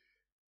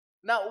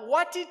 Now,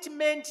 what it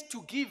meant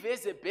to give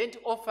as a burnt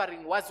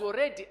offering was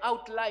already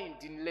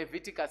outlined in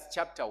Leviticus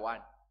chapter 1.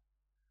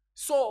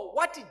 So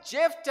what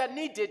Jephthah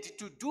needed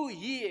to do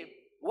here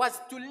was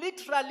to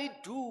literally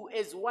do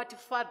as what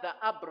Father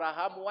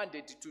Abraham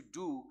wanted to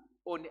do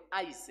on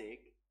Isaac,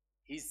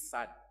 his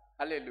son.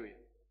 Hallelujah.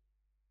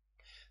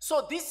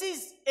 So this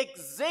is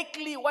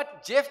exactly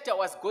what Jephthah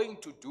was going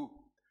to do.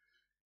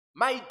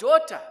 My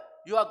daughter,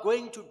 you are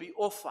going to be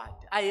offered.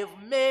 I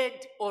have made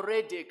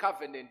already a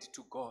covenant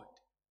to God.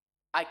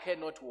 I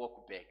cannot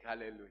walk back.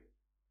 Hallelujah.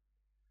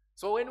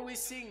 So when we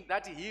sing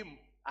that hymn,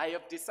 I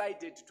have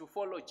decided to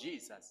follow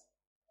Jesus.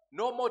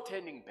 No more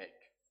turning back.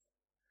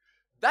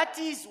 That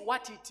is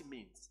what it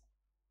means.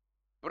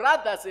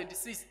 Brothers and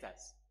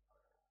sisters,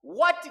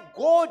 what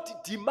God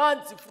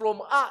demands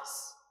from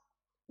us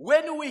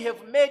when we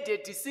have made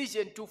a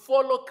decision to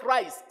follow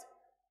Christ,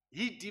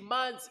 He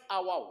demands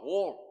our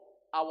whole,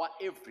 our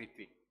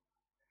everything.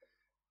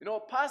 You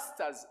know,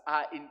 pastors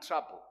are in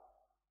trouble.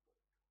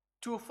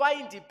 To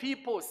find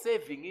people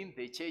serving in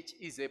the church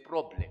is a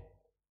problem.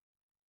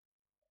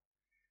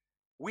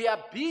 We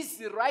are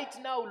busy right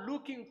now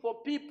looking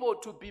for people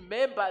to be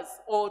members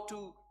or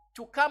to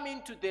come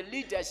into the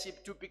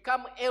leadership, to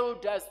become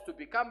elders, to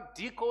become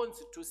deacons,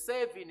 to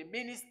serve in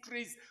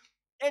ministries,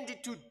 and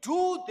to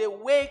do the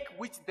work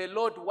which the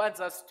Lord wants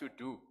us to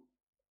do.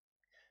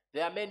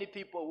 There are many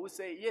people who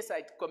say, yes,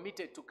 I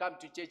committed to come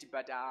to church,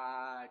 but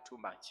too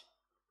much.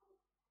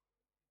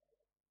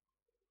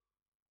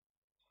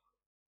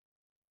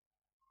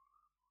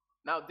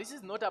 Now, this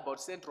is not about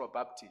Central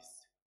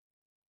Baptist.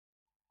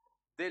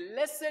 The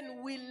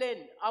lesson we learn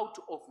out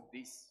of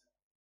this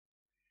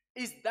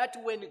is that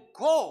when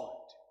God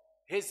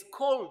has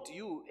called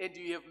you and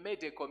you have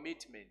made a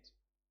commitment,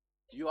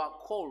 you are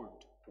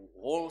called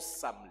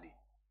wholesomely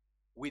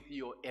with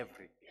your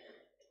everything.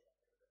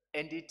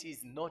 And it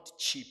is not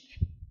cheap.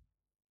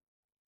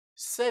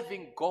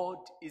 Serving God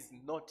is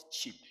not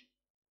cheap.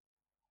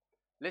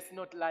 Let's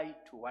not lie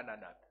to one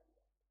another.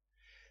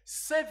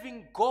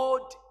 Serving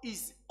God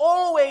is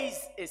always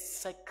a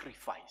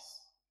sacrifice.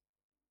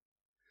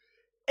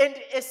 And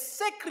a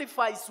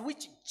sacrifice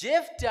which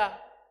Jephthah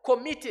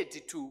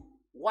committed to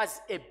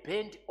was a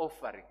burnt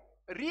offering.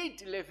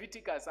 Read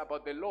Leviticus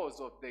about the laws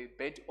of the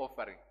burnt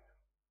offering.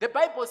 The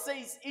Bible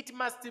says it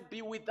must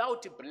be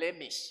without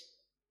blemish.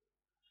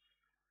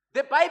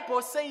 The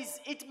Bible says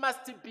it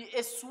must be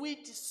a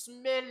sweet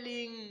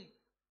smelling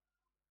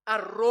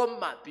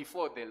aroma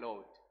before the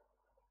Lord.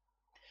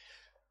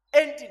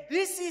 And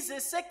this is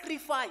a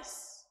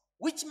sacrifice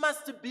which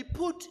must be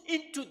put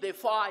into the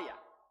fire.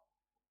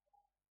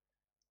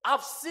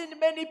 I've seen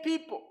many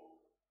people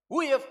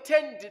who have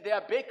turned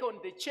their back on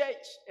the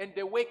church and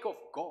the work of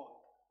God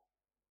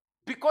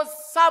because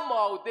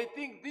somehow they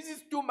think this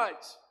is too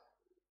much.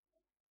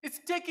 It's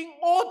taking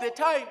all the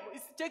time.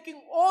 It's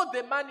taking all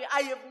the money.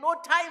 I have no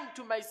time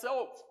to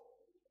myself.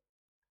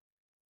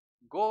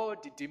 God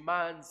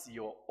demands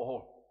your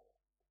all,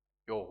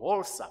 your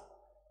wholesome,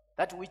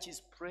 that which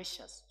is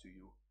precious to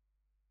you.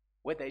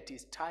 Whether it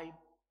is time,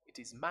 it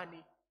is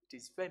money, it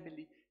is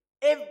family,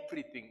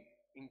 everything,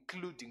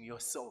 including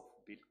yourself,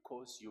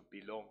 because you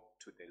belong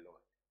to the Lord.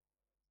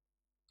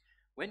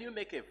 When you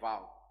make a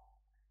vow,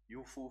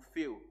 you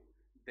fulfill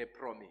the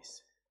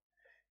promise.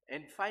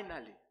 And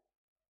finally,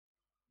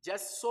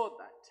 just so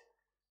that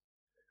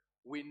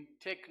we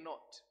take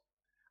note,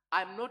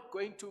 I'm not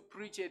going to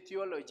preach a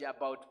theology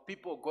about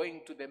people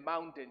going to the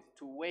mountains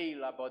to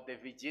wail about the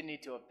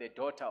virginity of the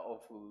daughter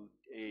of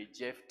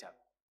Jephthah.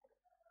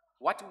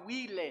 What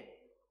we learn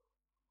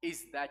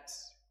is that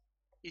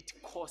it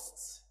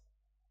costs.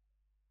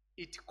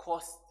 It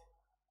cost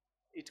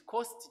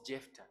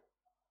Jephthah.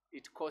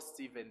 It cost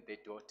even the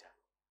daughter.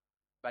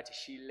 But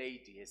she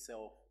laid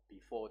herself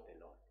before the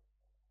Lord.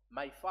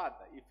 My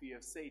father, if you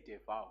have said a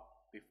vow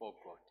before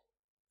God,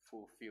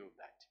 fulfill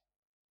that.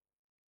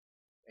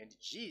 And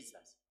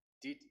Jesus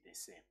did the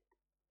same.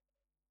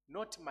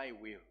 Not my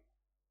will,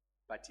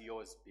 but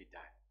yours be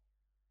done.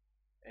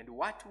 And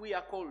what we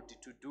are called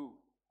to do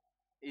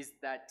is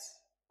that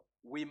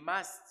we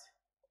must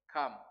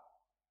come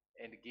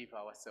and give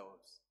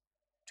ourselves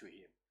to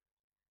Him.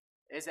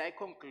 As I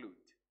conclude,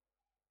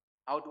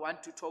 I would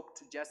want to talk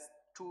to just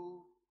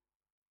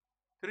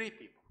three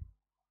people.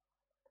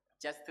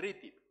 Just three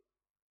people.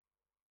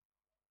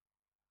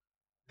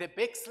 The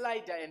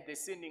backslider and the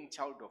sinning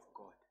child of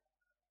God.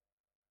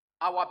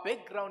 Our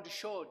background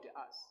showed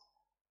us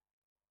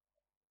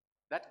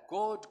that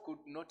God could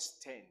not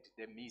stand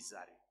the misery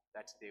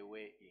that they were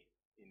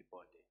in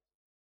bondage.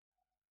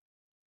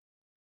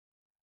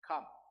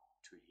 Come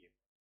to Him.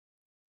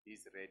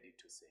 He's ready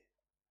to save.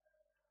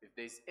 If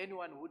there's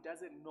anyone who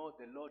doesn't know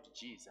the Lord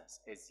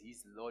Jesus as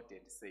his Lord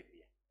and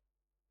Savior,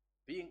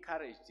 be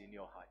encouraged in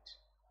your heart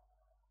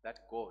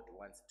that God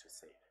wants to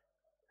save.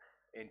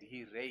 And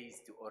he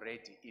raised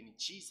already in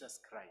Jesus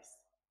Christ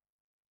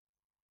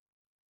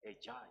a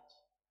judge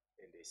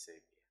and a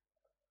savior.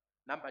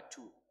 Number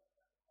 2,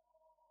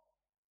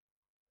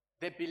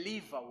 the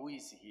believer who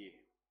is here.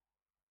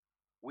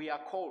 We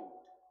are called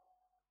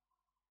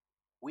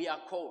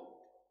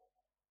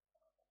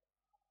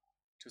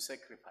to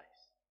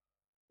sacrifice.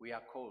 We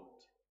are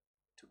called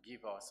to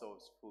give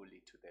ourselves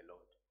fully to the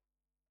Lord.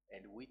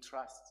 And we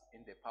trust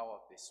in the power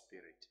of the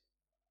Spirit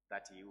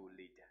that he will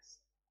lead us.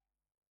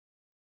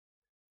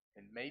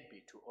 And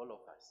maybe to all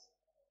of us,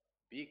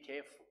 be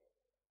careful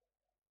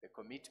the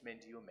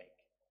commitment you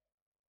make,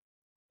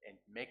 and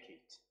make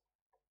it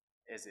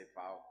as a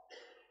vow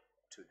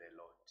to the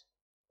Lord.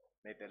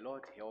 May the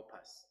Lord help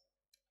us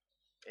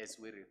as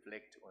we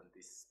reflect on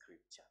this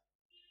scripture,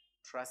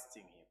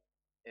 trusting him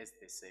as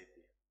the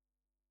Savior.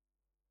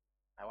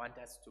 I want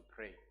us to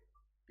pray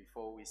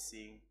before we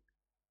sing,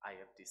 I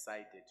have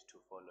decided to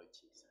follow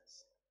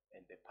Jesus,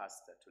 and the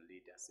pastor to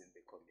lead us in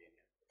the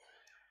communion.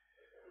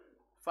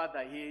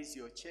 Father, here is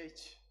your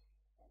church,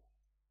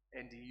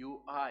 and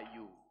you are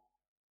you.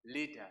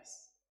 Lead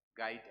us,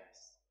 guide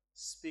us,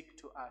 speak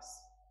to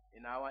us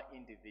in our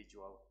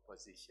individual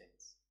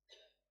positions,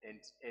 and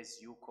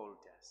as you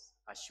called us,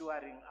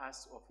 assuring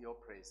us of your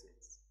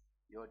presence,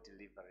 your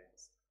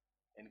deliverance,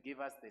 and give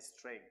us the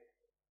strength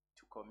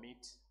to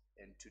commit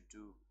and to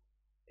do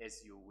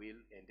as you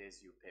will and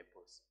as you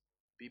purpose.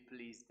 Be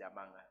pleased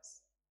among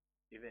us,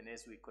 even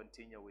as we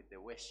continue with the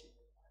worship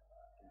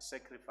and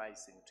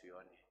sacrificing to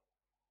your name.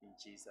 In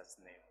Jesus'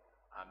 name,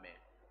 amen.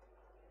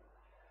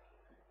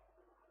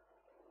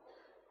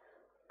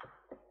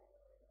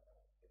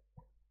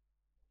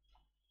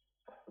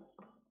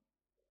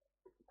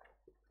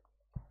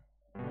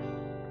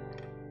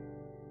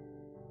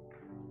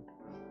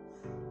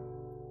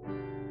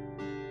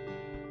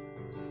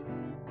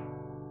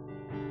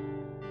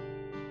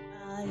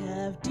 I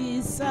have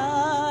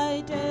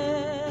decided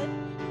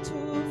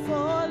to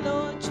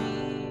follow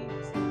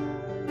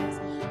Jesus.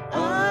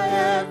 I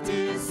have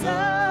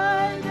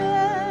decided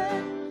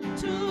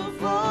to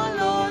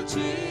follow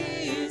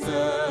Jesus.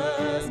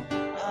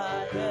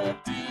 I have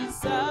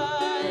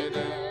decided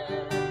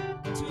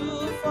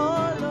to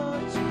follow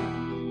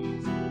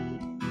Jesus.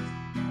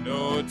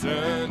 No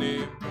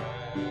turning back.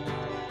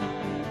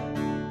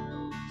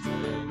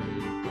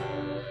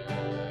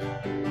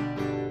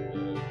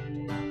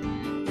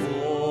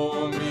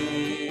 For me,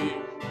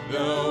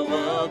 the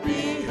world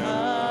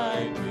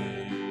behind me,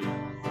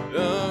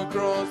 the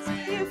cross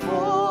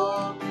before